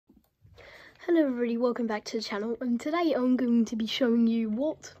Hello everybody, welcome back to the channel, and today I'm going to be showing you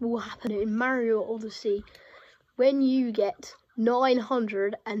what will happen in Mario Odyssey when you get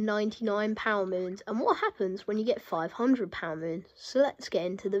 999 power moons, and what happens when you get 500 power moons. So let's get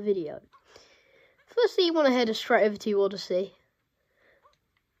into the video. Firstly, you want to head straight over to Odyssey,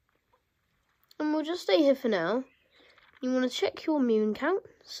 and we'll just stay here for now. You want to check your moon count,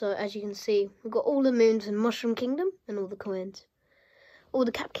 so as you can see, we've got all the moons in Mushroom Kingdom and all the coins. All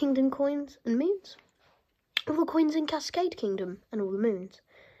the Cap Kingdom coins and moons. All the coins in Cascade Kingdom and all the moons.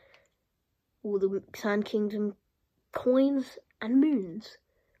 All the Sand Kingdom coins and moons.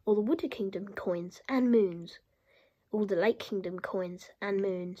 All the Water Kingdom coins and moons. All the Lake Kingdom coins and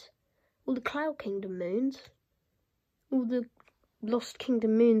moons. All the Cloud Kingdom moons. All the Lost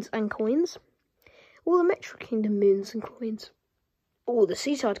Kingdom moons and coins. All the Metro Kingdom moons and coins. All the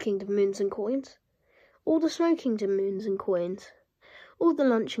Seaside Kingdom moons and coins. All the Snow Kingdom moons and coins. All the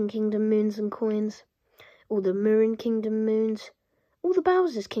Luncheon Kingdom moons and coins, all the Marin Kingdom moons, all the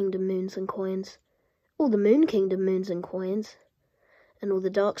Bowser's Kingdom moons and coins, all the Moon Kingdom moons and coins, and all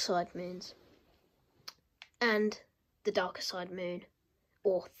the Dark Side moons, and the Darker Side moon,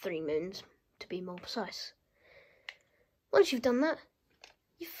 or 3 moons, to be more precise. Once you've done that,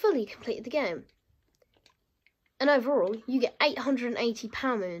 you've fully completed the game. And overall, you get 880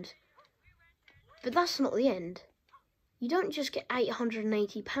 power moons. But that's not the end. You don't just get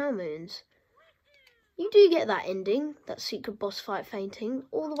 880 power moons. You do get that ending, that secret boss fight fainting,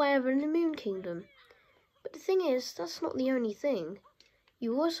 all the way over in the Moon Kingdom. But the thing is, that's not the only thing.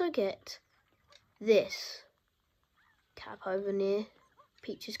 You also get this cap over near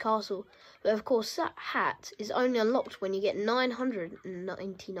Peach's Castle. But of course, that hat is only unlocked when you get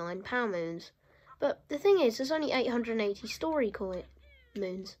 999 power moons. But the thing is, there's only 880 story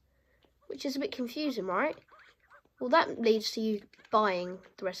moons, which is a bit confusing, right? Well, that leads to you buying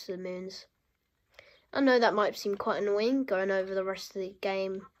the rest of the moons. I know that might seem quite annoying, going over the rest of the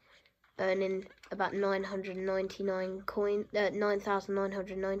game, earning about 999 coins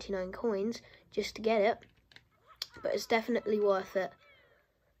just to get it. But it's definitely worth it,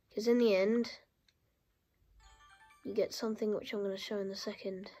 because in the end, you get something which I'm going to show in a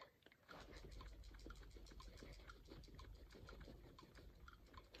second.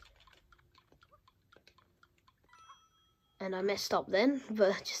 And I messed up then,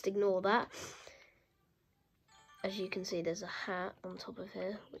 but just ignore that. As you can see, there's a hat on top of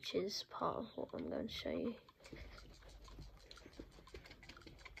here, which is part of what I'm going to show you.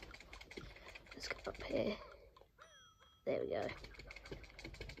 Let's go up here. There we go.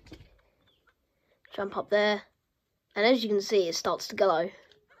 Jump up there. And as you can see, it starts to glow.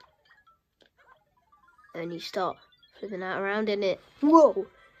 And you start flipping that around in it. Whoa!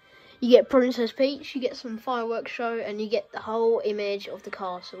 You get Princess Peach, you get some fireworks show, and you get the whole image of the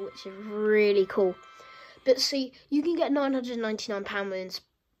castle, which is really cool. But see, you can get 999 power moons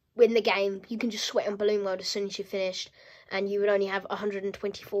in the game. You can just sweat on balloon mode as soon as you're finished, and you would only have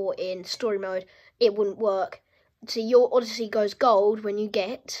 124 in story mode. It wouldn't work. So your Odyssey goes gold when you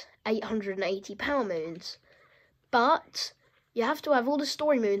get 880 power moons. But you have to have all the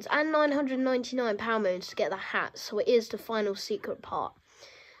story moons and 999 power moons to get the hat, so it is the final secret part.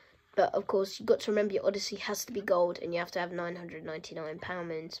 But of course, you've got to remember your Odyssey has to be gold, and you have to have 999 power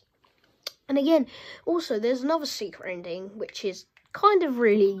moons. And again, also, there's another secret ending, which is kind of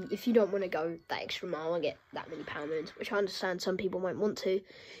really, if you don't want to go that extra mile and get that many power moons, which I understand some people won't want to,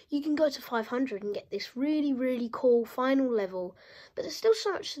 you can go to 500 and get this really, really cool final level. But there's still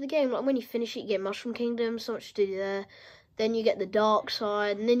so much to the game. Like when you finish it, you get Mushroom Kingdom, so much to do there. Then you get the Dark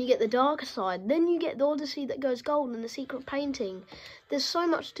Side, and then you get the Darker Side. Then you get the Odyssey that goes gold and the secret painting. There's so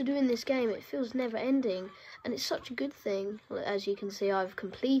much to do in this game, it feels never ending. And it's such a good thing. As you can see, I've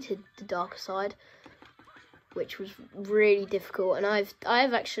completed the Darker Side, which was really difficult. And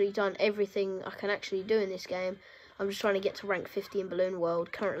I've actually done everything I can actually do in this game. I'm just trying to get to rank 50 in Balloon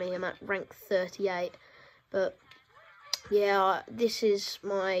World. Currently, I'm at rank 38. But yeah, this is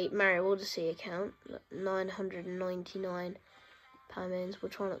my Mario Odyssey account. 999 power moons. We'll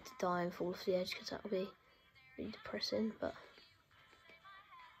try not to die and fall off the edge, because that will be really depressing. But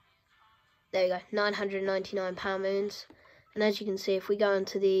there you go, 999 power moons. And as you can see, if we go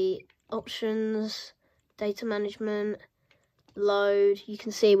into the options, data management, load, you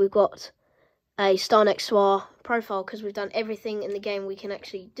can see we've got a star next to our profile, because we've done everything in the game we can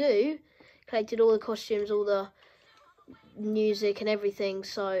actually do. Collected all the costumes, all the music and everything.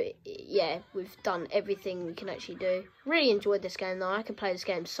 So yeah, we've done everything we can actually do. Really enjoyed this game though. I can play this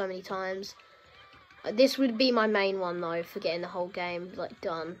game so many times. This would be my main one though, for getting the whole game like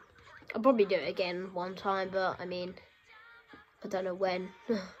done. I'll probably do it again one time, but I mean, I don't know when.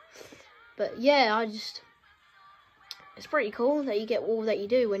 But yeah, it's pretty cool that you get all that you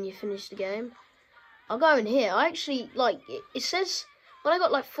do when you finish the game. I'll go in here. I actually, like, it says, when I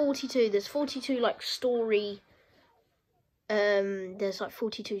got, like, 42, there's 42, like, story, there's, like,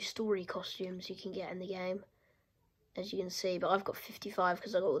 42 story costumes you can get in the game, as you can see. But I've got 55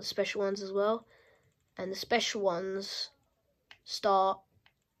 because I got all the special ones as well. And the special ones start,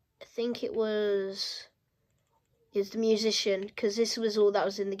 I think it was the musician, because this was all that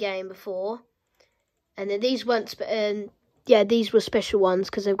was in the game before. And then these weren't, yeah, these were special ones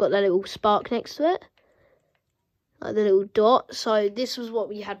because they've got that little spark next to it. Like the little dot. So this was what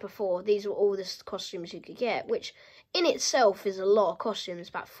we had before. These were all the costumes you could get, which in itself is a lot of costumes,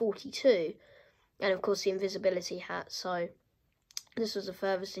 about 42. And of course the invisibility hat. So this was the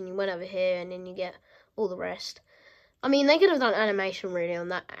furthest, and you went over here and then you get all the rest. I mean, they could have done animation really on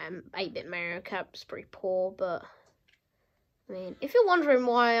that 8-bit Mario Kart. It's pretty poor, but I mean, if you're wondering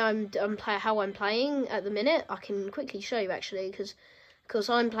why how I'm playing at the minute, I can quickly show you actually, because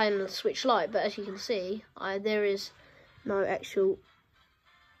I'm playing on the Switch Lite, but as you can see, there is no actual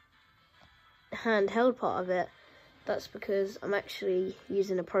handheld part of it. That's because I'm actually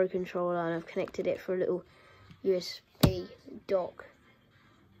using a Pro Controller and I've connected it for a little USB dock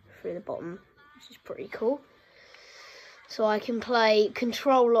through the bottom, which is pretty cool. So I can play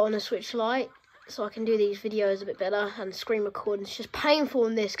controller on a Switch Lite, so I can do these videos a bit better and screen record. It's just painful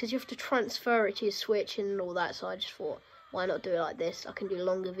in this because you have to transfer it to your Switch and all that, so I just thought, why not do it like this? I can do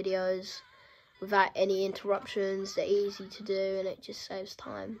longer videos without any interruptions. They're easy to do and it just saves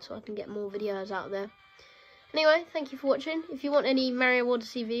time, so I can get more videos out there. Anyway, thank you for watching. If you want any Mario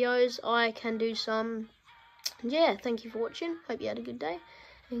Odyssey videos, I can do some. And yeah, thank you for watching. Hope you had a good day,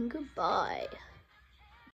 and goodbye.